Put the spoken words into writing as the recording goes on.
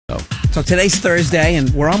So today's Thursday, and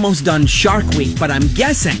we're almost done Shark Week, but I'm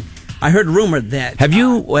guessing, I heard a rumor that... Have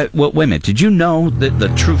you, wait a minute, did you know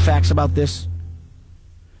the true facts about this?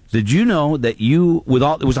 Did you know that it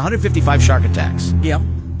was 155 shark attacks, Yeah.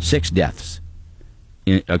 6 deaths,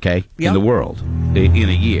 in Yep. the world in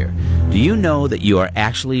a year. Do you know that you are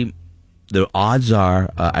actually, the odds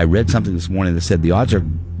are, I read something this morning that said the odds are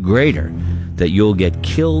greater that you'll get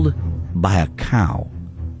killed by a cow.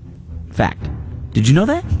 Fact. Did you know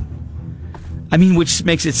that? I mean, which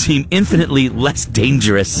makes it seem infinitely less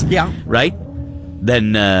dangerous. Yeah. Right?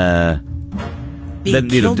 Than Being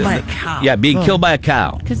killed by a cow. Yeah, being killed by a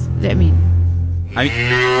cow. Because, I mean,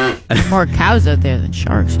 more cows out there than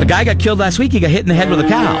sharks. A guy got killed last week. He got hit in the head with a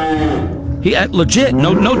cow. He legit,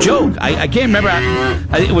 no joke. I can't remember.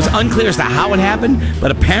 It was unclear as to how it happened,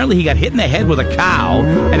 but apparently he got hit in the head with a cow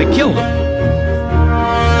and it killed him.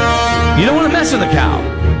 You don't want to mess with a cow,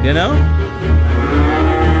 you know?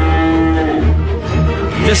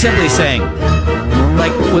 Just simply saying,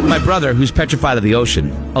 like with my brother who's petrified of the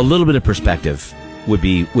ocean, a little bit of perspective would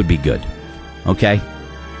be good. Okay?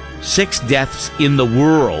 6 deaths in the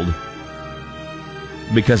world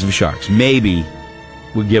because of sharks. Maybe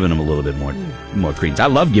we're giving them a little bit more credence. I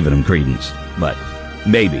love giving them credence, but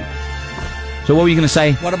maybe. So what were you going to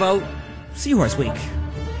say? What about Seahorse Week?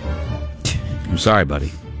 I'm sorry,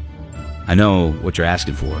 buddy. I know what you're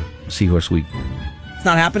asking for. Seahorse Week. It's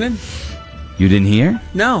not happening? You didn't hear?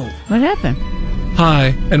 No. What happened?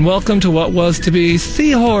 Hi, and welcome to what was to be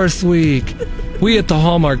Seahorse Week. We at the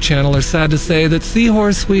Hallmark Channel are sad to say that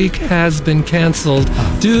Seahorse Week has been canceled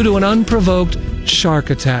due to an unprovoked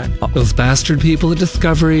shark attack. Those bastard people at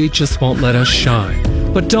Discovery just won't let us shine.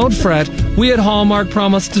 But don't fret, we at Hallmark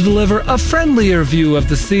promise to deliver a friendlier view of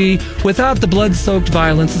the sea without the blood-soaked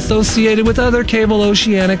violence associated with other cable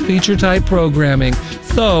oceanic feature-type programming.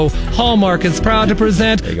 So, Hallmark is proud to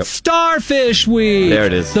present Starfish Week. There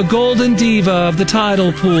it is. The golden diva of the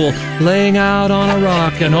tidal pool, laying out on a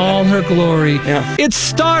rock in all her glory. Yeah. It's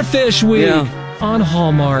Starfish Week on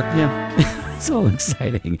Hallmark. Yeah. So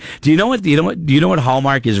exciting. Do you know what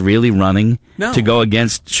Hallmark is really running to go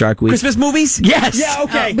against Shark Week? Christmas movies? Yes. Yeah,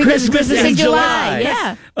 okay. Because Christmas in in July.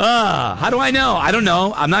 July. Yeah. How do I know? I don't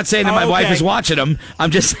know. I'm not saying that my wife okay. is watching them.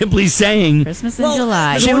 I'm just simply saying. Christmas in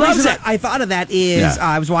July. The She only loves reason it. I thought of that is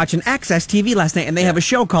I was watching Access TV last night, and they have a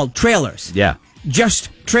show called Trailers. Yeah.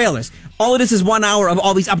 Just trailers. All it is 1 hour of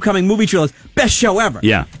all these upcoming movie trailers. Best show ever.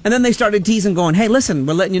 Yeah. And then they started teasing, going, hey, listen,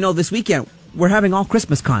 we're letting you know this weekend we're having all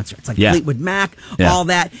Christmas concerts, like Fleetwood Mac, all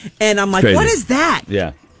that. And I'm like, Crazy. what is that?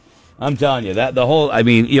 Yeah. I'm telling you that the whole. I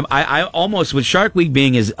mean, I almost, with Shark Week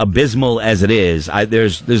being as abysmal as it is,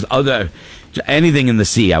 there's other anything in the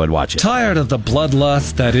sea I would watch it. Tired of the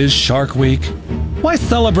bloodlust that is Shark Week? Why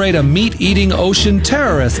celebrate a meat-eating ocean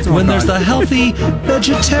terrorist when there's a healthy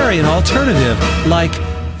vegetarian alternative like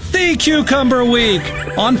Sea Cucumber Week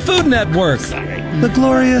on Food Network? The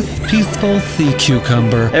glorious, peaceful sea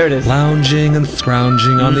cucumber, There it is. lounging and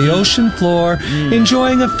scrounging on the ocean floor,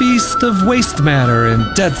 enjoying a feast of waste matter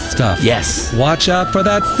and dead stuff. Yes. Watch out for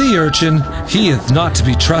that sea urchin. He is not to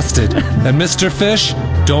be trusted. And Mr. Fish,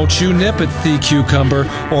 don't you nip at sea cucumber,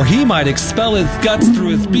 or he might expel his guts through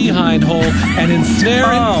his behind hole and ensnare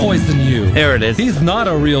and poison you. There it is. He's not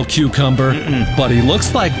a real cucumber, but he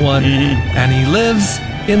looks like one, and he lives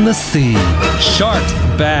in the sea. Sharks,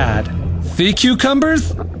 bad. Sea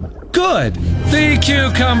cucumbers? Good. Sea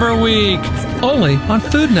Cucumber Week. Only on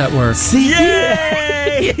Food Network.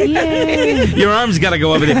 Yay! Your arms got to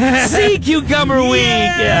go over there. Sea Cucumber Week.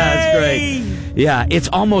 Yeah, that's great. Yeah, it's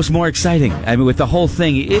almost more exciting. I mean, with the whole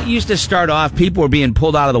thing, it used to start off, people were being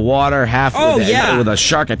pulled out of the water with a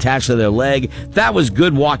shark attached to their leg. That was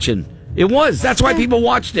good watching. It was. That's why people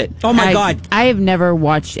watched it. Oh, my God. I have never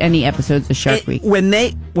watched any episodes of Shark Week. When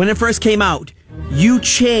it first came out, you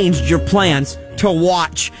changed your plans to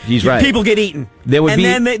watch He's right. people get eaten.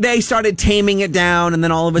 Then they started taming it down, and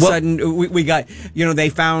then all of a sudden we got, they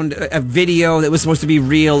found a video that was supposed to be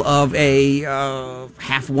real of a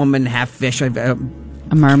half woman, half fish. A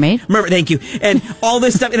mermaid? Mermaid, thank you. And all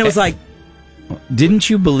this stuff, and it was like... Didn't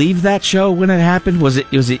you believe that show when it happened? Was it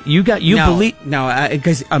you believe? No,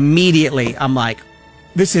 because immediately I'm like,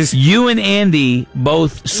 this is... You and Andy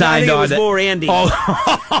both signed on. It was more Andy.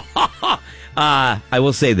 Oh. I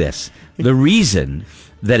will say this. The reason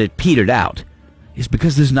that it petered out is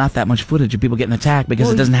because there's not that much footage of people getting attacked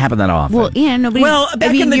because it doesn't happen that often. Well, yeah, nobody... Well,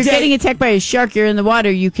 back in the you're day- getting attacked by a shark, you're in the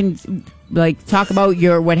water, you can like talk about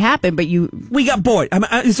what happened, but we got bored. I mean,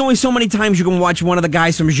 there's only so many times you can watch one of the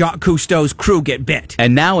guys from Jacques Cousteau's crew get bit.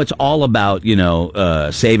 And now it's all about,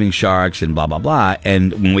 saving sharks and blah, blah, blah.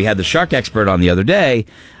 And when we had the shark expert on the other day,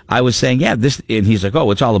 I was saying, and he's like,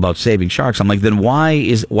 oh, it's all about saving sharks. I'm like, then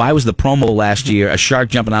why was the promo last year a shark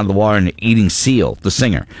jumping out of the water and eating Seal, the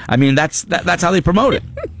singer? I mean, that's how they promote it.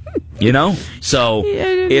 So I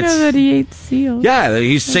didn't know that he ate seal. Yeah,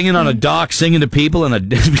 he's singing on a dock, singing to people,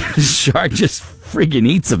 and a shark just freaking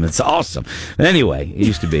eats him. It's awesome. Anyway, it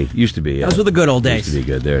used to be. Those were the good old days. Used to be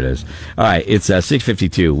good. There it is. All right, it's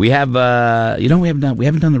 6:52. We have, we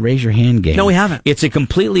haven't done the raise your hand game. No, we haven't. It's a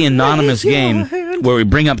completely anonymous game where we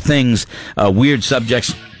bring up things, weird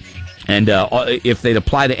subjects, and if they'd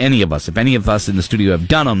apply to any of us, if any of us in the studio have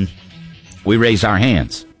done them, we raise our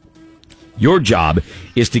hands. Your job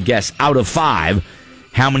is to guess out of 5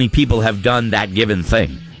 how many people have done that given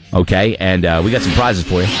thing. Okay? And we got some prizes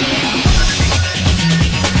for you.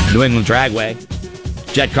 New England Dragway.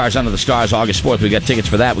 Jet Cars Under the Stars, August 4th. We got tickets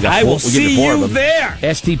for that. I will see you there.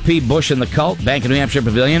 STP Bush and the Cult, Bank of New Hampshire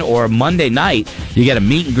Pavilion. Or Monday night, you get a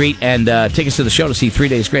meet and greet and tickets to the show to see 3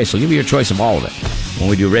 Days Grace. So we'll give you your choice of all of it when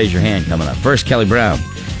we do Raise Your Hand coming up. First, Kelly Brown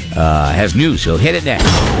has news. He'll hit it next.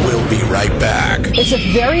 We'll be right back. It's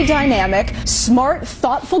a very dynamic, smart,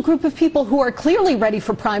 thoughtful group of people who are clearly ready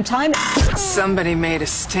for prime time. Somebody made a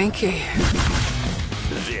stinky.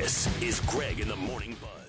 This is Greg in the Morning Buzz.